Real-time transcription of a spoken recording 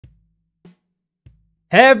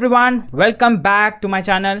Hey everyone, welcome back to my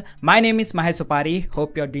channel. My name is Mahesh Soppari.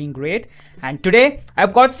 Hope you're doing great. And today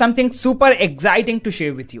I've got something super exciting to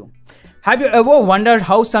share with you. Have you ever wondered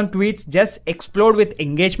how some tweets just explode with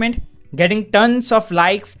engagement, getting tons of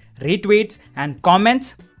likes, retweets, and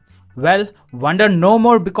comments? Well, wonder no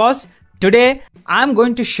more because today I'm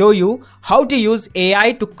going to show you how to use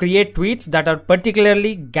AI to create tweets that are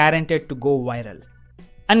particularly guaranteed to go viral.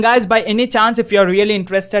 And guys, by any chance, if you're really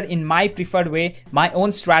interested in my preferred way, my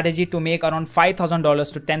own strategy to make around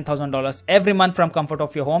 $5,000 to $10,000 every month from comfort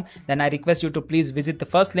of your home, then I request you to please visit the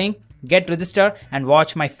first link, get registered and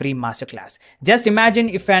watch my free masterclass. Just imagine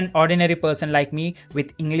if an ordinary person like me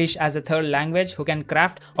with English as a third language who can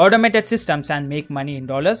craft automated systems and make money in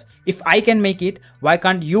dollars. If I can make it, why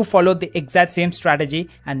can't you follow the exact same strategy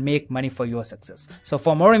and make money for your success? So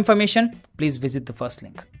for more information, please visit the first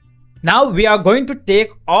link. Now we are going to take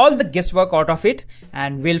all the guesswork out of it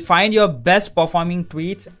and we'll find your best performing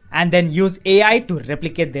tweets and then use AI to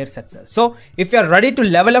replicate their success. So if you're ready to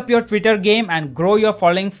level up your Twitter game and grow your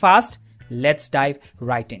following fast, let's dive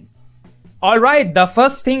right in. Alright, the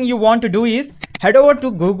first thing you want to do is head over to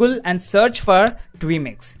Google and search for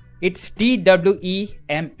Twemex. It's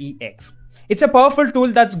Twemex. It's a powerful tool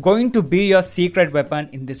that's going to be your secret weapon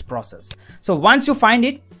in this process. So once you find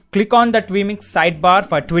it, click on the Twemex sidebar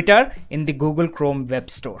for Twitter in the Google Chrome web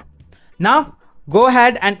store. Now go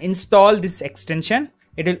ahead and install this extension.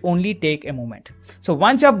 It will only take a moment. So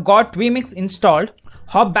once you have got Twemex installed,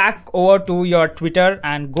 hop back over to your Twitter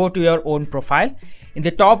and go to your own profile. In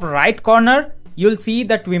the top right corner, you'll see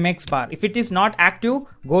the Twemex bar. If it is not active,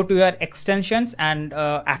 go to your extensions and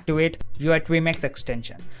activate your Twemex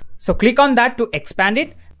extension. So click on that to expand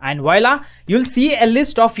it. And voila, you'll see a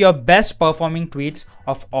list of your best performing tweets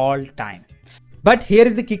of all time. But here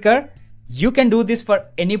is the kicker. You can do this for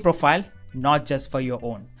any profile, not just for your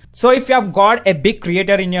own. So if you have got a big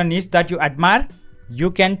creator in your niche that you admire, you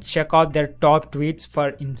can check out their top tweets for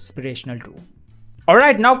inspirational too.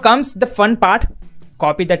 Alright, now comes the fun part.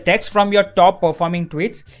 Copy the text from your top performing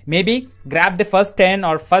tweets. Maybe grab the first 10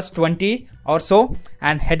 or first 20 or so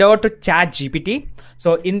and head over to ChatGPT.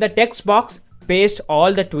 So in the text box, paste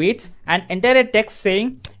all the tweets and enter a text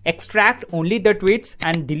saying extract only the tweets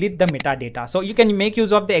and delete the metadata. So you can make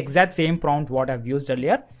use of the exact same prompt what I've used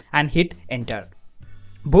earlier and hit enter.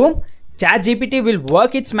 Boom, ChatGPT will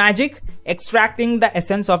work its magic extracting the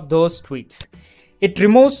essence of those tweets. It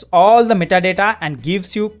removes all the metadata and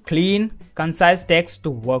gives you clean, concise text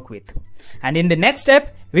to work with. And in the next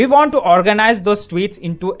step, we want to organize those tweets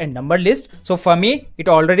into a numbered list. So for me, it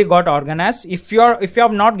already got organized. If you're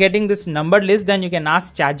not getting this numbered list, then you can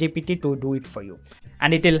ask ChatGPT to do it for you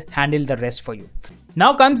and it will handle the rest for you.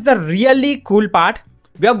 Now comes the really cool part.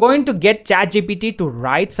 We are going to get ChatGPT to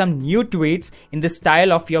write some new tweets in the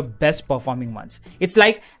style of your best performing ones. It's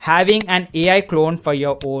like having an AI clone for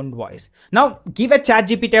your own voice. Now give a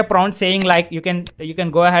ChatGPT a prompt saying like you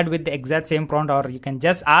can go ahead with the exact same prompt, or you can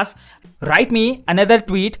just ask, write me another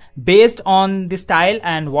tweet based on the style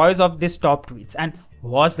and voice of this top tweets, and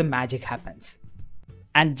watch the magic happens.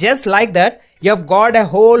 And just like that, you have got a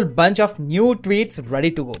whole bunch of new tweets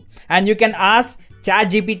ready to go. And you can ask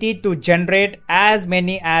ChatGPT to generate as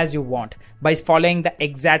many as you want by following the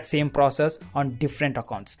exact same process on different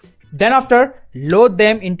accounts. Then after, load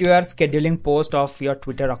them into your scheduling post of your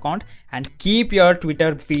Twitter account and keep your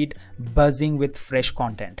Twitter feed buzzing with fresh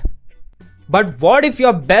content. But what if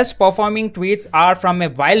your best performing tweets are from a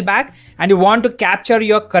while back and you want to capture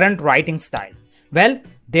your current writing style? Well,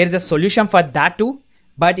 there's a solution for that too,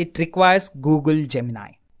 but it requires Google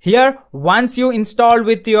Gemini. Here, once you install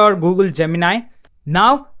with your Google Gemini,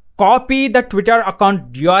 now copy the Twitter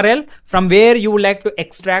account URL from where you would like to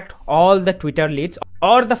extract all the Twitter leads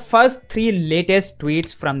or the first 3 latest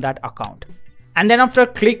tweets from that account. And then after,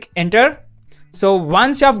 click enter. So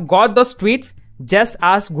once you have got those tweets, just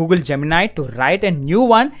ask Google Gemini to write a new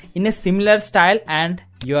one in a similar style and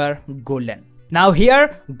you're golden. Now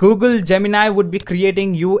here, Google Gemini would be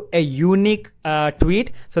creating you a unique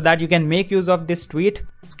tweet so that you can make use of this tweet,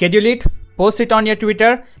 schedule it, post it on your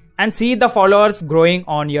Twitter, and see the followers growing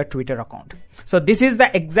on your Twitter account. So this is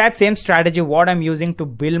the exact same strategy what I'm using to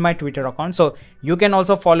build my Twitter account. So you can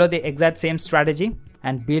also follow the exact same strategy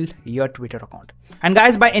and build your Twitter account. And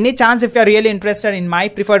guys, by any chance, if you're really interested in my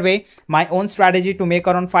preferred way, my own strategy to make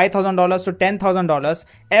around $5,000 to $10,000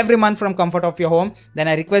 every month from comfort of your home, then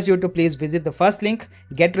I request you to please visit the first link,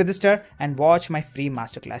 get registered and watch my free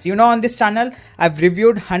masterclass. You know, on this channel, I've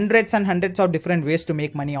reviewed hundreds and hundreds of different ways to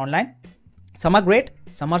make money online. Some are great,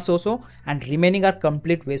 some are so-so, and remaining are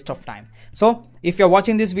complete waste of time. So if you're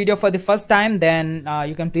watching this video for the first time, then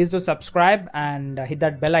you can please do subscribe and hit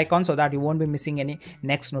that bell icon so that you won't be missing any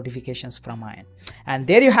next notifications from my end. And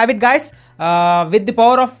there you have it, guys. With the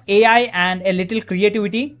power of AI and a little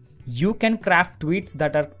creativity, you can craft tweets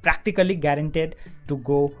that are practically guaranteed to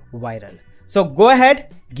go viral. So go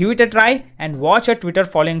ahead, give it a try and watch your Twitter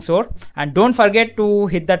following soar. And don't forget to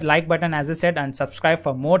hit that like button, as I said, and subscribe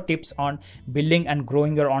for more tips on building and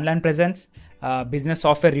growing your online presence, business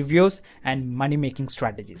software reviews, and money making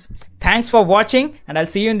strategies. Thanks for watching, and I'll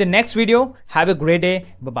see you in the next video. Have a great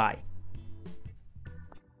day. Bye-bye.